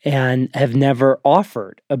and have never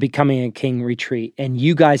offered a Becoming a King retreat, and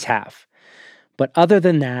you guys have. But other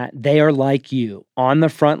than that, they are like you, on the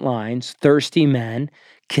front lines, thirsty men,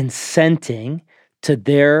 consenting to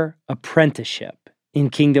their apprenticeship in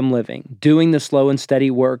kingdom living, doing the slow and steady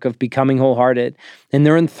work of becoming wholehearted, and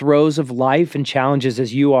they're in throes of life and challenges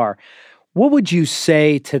as you are. What would you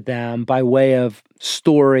say to them by way of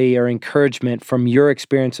story or encouragement from your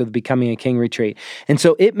experience of becoming a King Retreat? And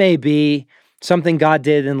so it may be something God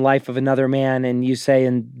did in the life of another man, and you say,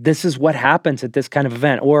 and this is what happens at this kind of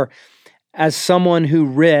event. Or as someone who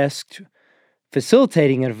risked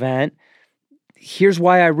facilitating an event, here's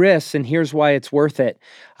why I risked and here's why it's worth it.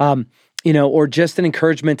 Or just an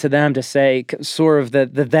encouragement to them to say sort of the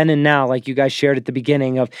then and now, like you guys shared at the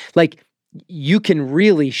beginning of like, you can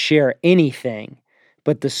really share anything,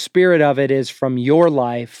 but the spirit of it is from your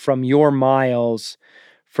life, from your miles,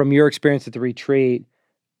 from your experience at the retreat.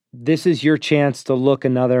 This is your chance to look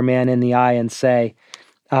another man in the eye and say,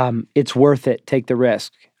 it's worth it. Take the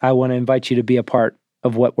risk. I want to invite you to be a part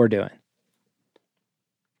of what we're doing.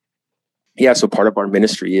 Yeah, so part of our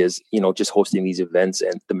ministry is, just hosting these events,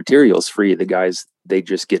 and the material's free. The guys, they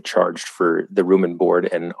just get charged for the room and board,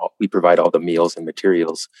 and we provide all the meals and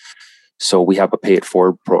materials. So we have a pay it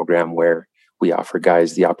forward program where we offer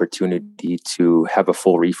guys the opportunity to have a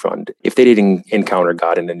full refund if they didn't encounter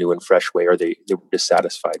God in a new and fresh way, or they were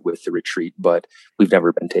dissatisfied with the retreat. But we've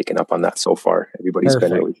never been taken up on that so far. Everybody's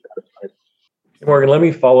been really satisfied. Morgan, let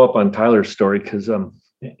me follow up on Tyler's story, because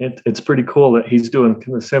it's pretty cool that he's doing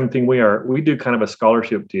the same thing we are. We do kind of a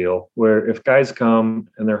scholarship deal where if guys come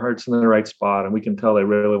and their heart's in the right spot and we can tell they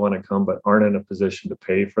really want to come but aren't in a position to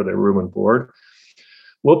pay for their room and board,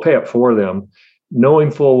 we'll pay it for them,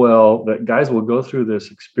 knowing full well that guys will go through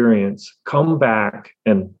this experience, come back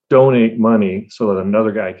and donate money so that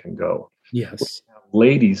another guy can go. Yes.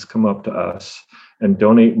 Ladies come up to us and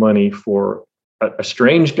donate money for a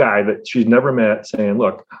strange guy that she's never met, saying,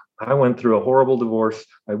 look, I went through a horrible divorce.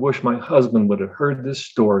 I wish my husband would have heard this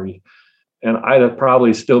story and I'd have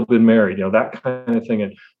probably still been married, that kind of thing.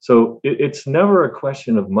 And so it's never a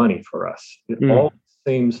question of money for us. It all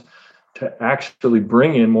seems to actually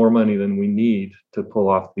bring in more money than we need to pull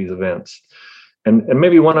off these events. And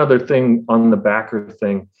maybe one other thing on the backer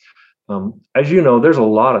thing, as you know, there's a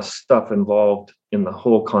lot of stuff involved in the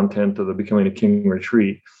whole content of the Becoming a King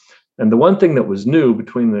retreat. And the one thing that was new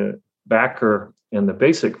between the backer and the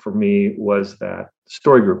basic for me was that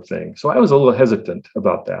story group thing. So I was a little hesitant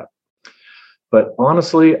about that. But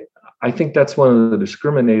honestly, I think that's one of the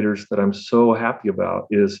discriminators that I'm so happy about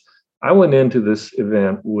is I went into this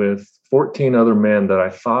event with 14 other men that I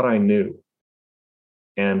thought I knew.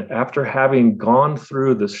 And after having gone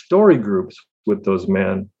through the story groups with those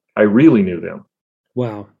men, I really knew them.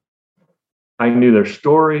 Wow. I knew their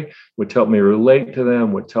story, which helped me relate to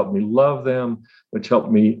them, which helped me love them, which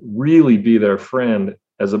helped me really be their friend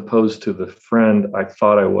as opposed to the friend I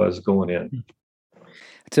thought I was going in.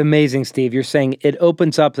 It's amazing, Steve. You're saying it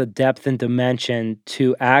opens up the depth and dimension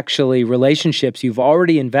to actually relationships you've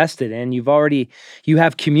already invested in, you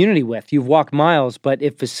have community with, you've walked miles, but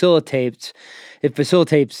it facilitates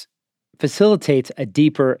a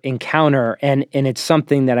deeper encounter. And it's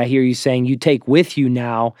something that I hear you saying you take with you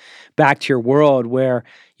now back to your world where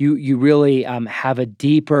you really have a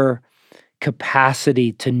deeper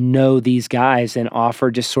capacity to know these guys and offer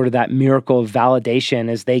just sort of that miracle of validation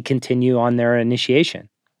as they continue on their initiation.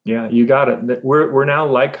 Yeah, you got it. We're now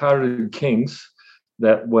like-hearted kings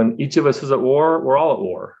that when each of us is at war, we're all at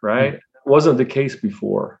war, right? It wasn't the case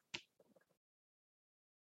before.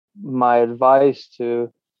 My advice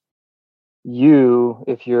to you,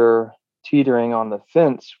 if you're teetering on the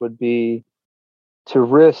fence, would be to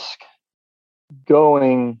risk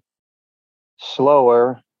going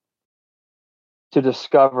slower to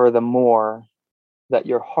discover the more that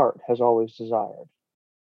your heart has always desired.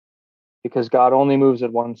 Because God only moves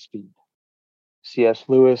at one speed. C.S.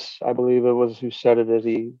 Lewis, I believe it was, who said it, as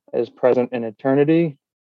he is present in eternity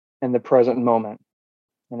and the present moment.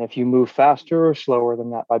 And if you move faster or slower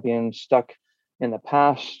than that by being stuck in the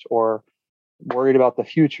past or worried about the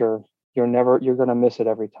future, you're going to miss it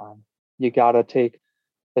every time. You got to take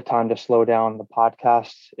the time to slow down. The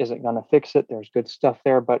podcast isn't going to fix it. There's good stuff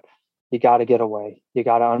there, but you got to get away. You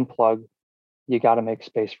got to unplug. You got to make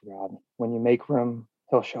space for God. When you make room,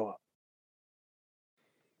 he'll show up.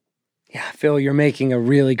 Yeah, Phil, you're making a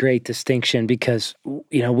really great distinction because,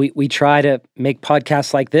 we try to make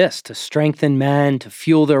podcasts like this to strengthen men, to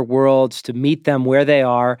fuel their worlds, to meet them where they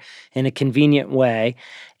are in a convenient way.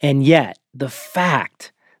 And yet the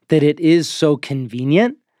fact that it is so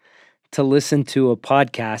convenient to listen to a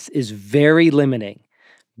podcast is very limiting.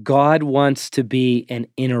 God wants to be an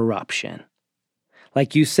interruption.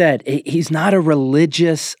 Like you said, he's not a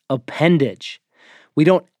religious appendage. We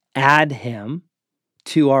don't add him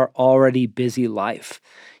to our already busy life.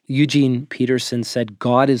 Eugene Peterson said,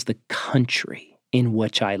 God is the country in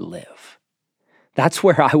which I live. That's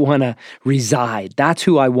where I want to reside. That's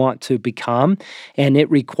who I want to become. And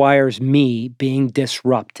it requires me being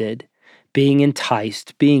disrupted, being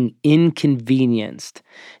enticed, being inconvenienced,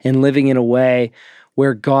 and living in a way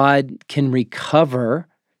where God can recover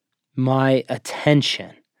my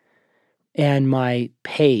attention and my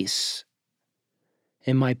pace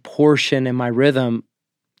and my portion and my rhythm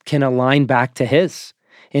can align back to His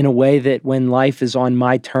in a way that when life is on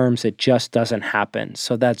my terms, it just doesn't happen.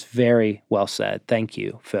 So that's very well said. Thank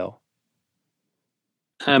you, Phil.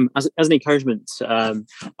 As an encouragement, I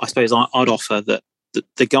suppose I'd offer that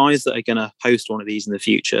the guys that are going to host one of these in the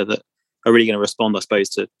future that are really going to respond, I suppose,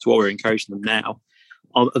 to what we're encouraging them now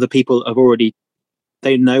are the people that have already,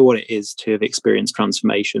 they know what it is to have experienced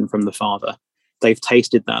transformation from the Father. They've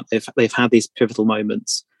tasted that. They've had these pivotal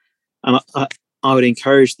moments. And I would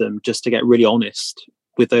encourage them just to get really honest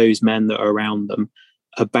with those men that are around them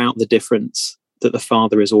about the difference that the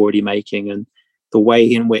Father is already making and the way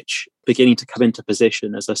in which beginning to come into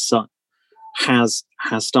position as a son has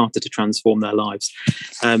started to transform their lives.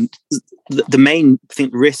 The main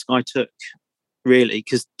risk I took, really,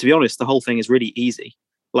 because to be honest, the whole thing is really easy.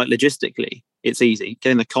 Like logistically, it's easy.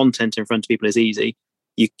 Getting the content in front of people is easy.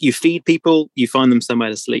 You feed people, you find them somewhere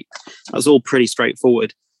to sleep. That's all pretty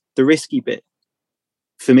straightforward. The risky bit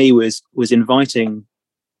for me was inviting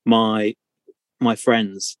my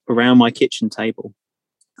friends around my kitchen table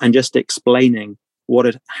and just explaining what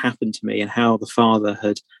had happened to me and how the Father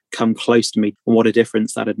had come close to me and what a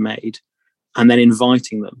difference that had made. And then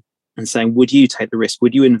inviting them and saying, would you take the risk?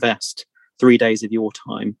 Would you invest 3 days of your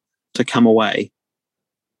time to come away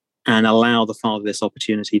and allow the Father this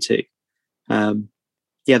opportunity too?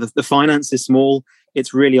 The finance is small.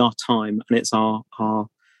 It's really our time and it's our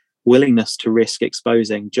willingness to risk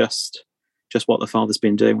exposing just what the Father's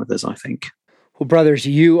been doing with us, I think. Well, brothers,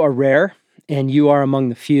 you are rare and you are among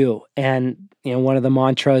the few. And one of the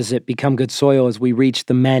mantras at Become Good Soil is we reach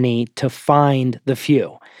the many to find the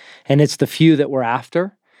few. And it's the few that we're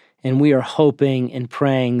after. And we are hoping and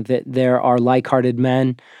praying that there are like-hearted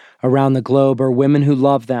men around the globe or women who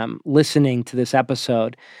love them listening to this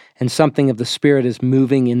episode, and something of the Spirit is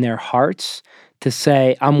moving in their hearts to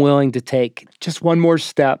say, I'm willing to take just one more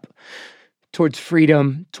step towards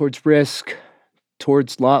freedom, towards risk,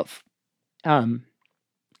 towards love.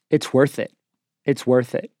 It's worth it. It's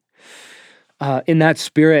worth it. In that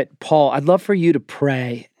spirit, Paul, I'd love for you to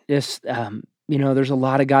pray. There's a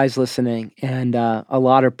lot of guys listening, and a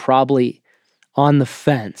lot are probably on the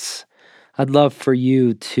fence. I'd love for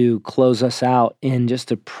you to close us out in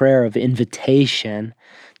just a prayer of invitation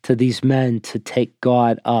to these men to take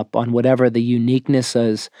God up on whatever the uniqueness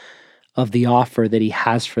is of the offer that He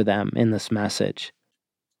has for them in this message.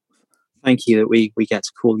 Thank you that we get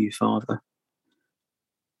to call you Father,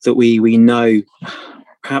 that we know,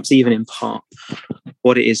 perhaps even in part,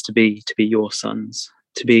 what it is to be your sons,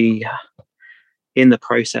 to be in the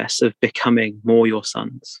process of becoming more your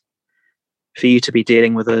sons, for you to be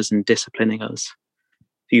dealing with us and disciplining us,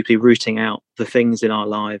 for you to be rooting out the things in our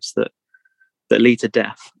lives that lead to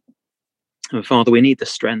death. And Father, we need the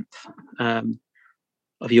strength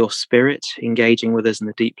of your Spirit engaging with us in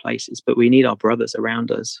the deep places, but we need our brothers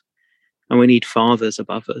around us, and we need fathers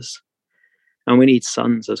above us, and we need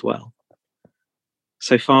sons as well.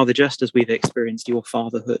 So Father, just as we've experienced your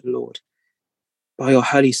fatherhood, Lord, by your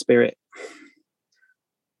Holy Spirit,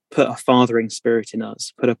 put a fathering spirit in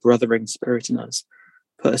us, put a brothering spirit in us,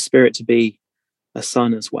 put a spirit to be a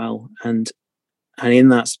son as well. And in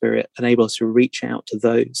that spirit, enable us to reach out to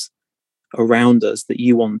those around us that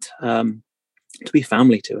you want to be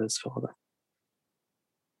family to us, Father.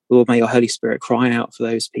 Lord, may your Holy Spirit cry out for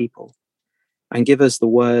those people and give us the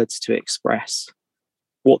words to express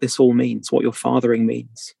what this all means, what your fathering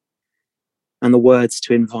means, and the words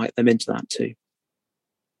to invite them into that too.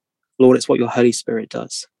 Lord, it's what your Holy Spirit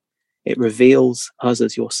does. It reveals us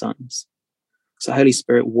as your sons. So Holy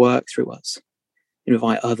Spirit, work through us.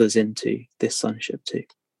 Invite others into this sonship too.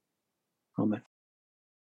 Amen.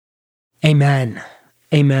 Amen.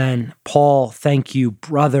 Amen. Paul, thank you.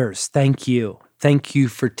 Brothers, thank you. Thank you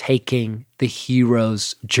for taking the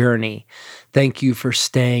hero's journey. Thank you for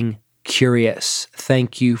staying curious.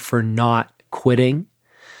 Thank you for not quitting,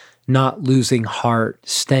 not losing heart,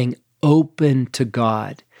 staying open to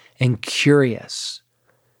God and curious.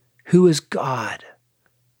 Who is God?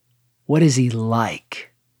 What is He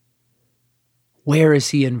like? Where is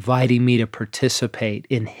He inviting me to participate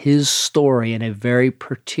in His story in a very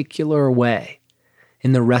particular way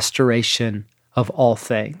in the restoration of all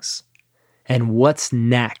things? And what's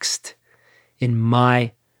next in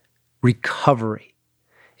my recovery,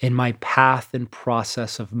 in my path and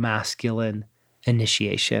process of masculine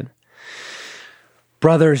initiation?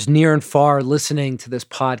 Brothers near and far listening to this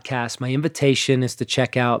podcast, my invitation is to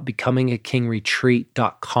check out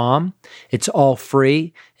becomingakingretreat.com. It's all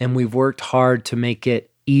free, and we've worked hard to make it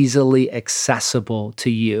easily accessible to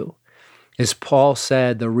you. As Paul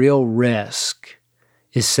said, the real risk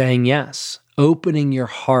is saying yes, opening your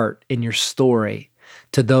heart and your story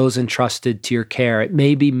to those entrusted to your care. It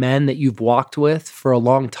may be men that you've walked with for a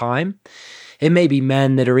long time. It may be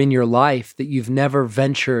men that are in your life that you've never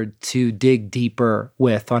ventured to dig deeper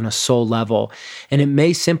with on a soul level. And it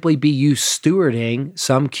may simply be you stewarding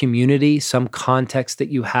some community, some context that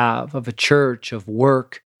you have of a church, of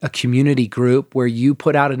work, a community group where you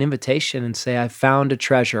put out an invitation and say, I found a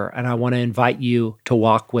treasure and I want to invite you to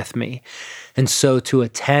walk with me. And so to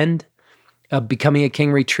attend a Becoming a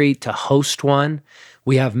King retreat, to host one,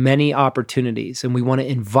 we have many opportunities, and we want to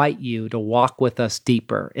invite you to walk with us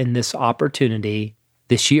deeper in this opportunity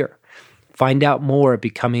this year. Find out more at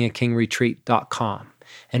becomingakingretreat.com.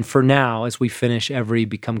 And for now, as we finish every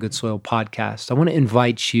Become Good Soil podcast, I want to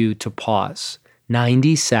invite you to pause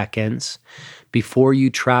 90 seconds before you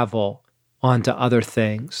travel onto other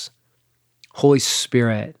things. Holy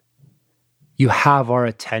Spirit, you have our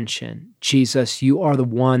attention. Jesus, you are the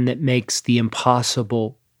one that makes the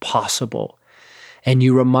impossible possible. And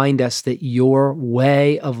you remind us that your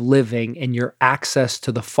way of living and your access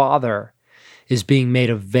to the Father is being made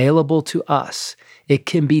available to us. It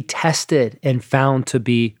can be tested and found to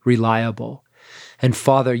be reliable. And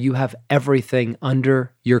Father, you have everything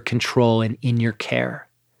under your control and in your care.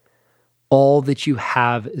 All that you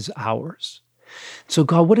have is ours. So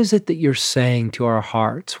God, what is it that you're saying to our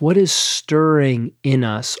hearts? What is stirring in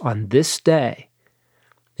us on this day,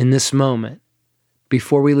 in this moment?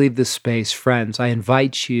 Before we leave this space, friends, I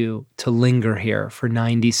invite you to linger here for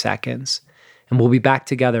 90 seconds, and we'll be back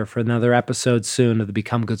together for another episode soon of the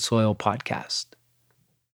Become Good Soil podcast.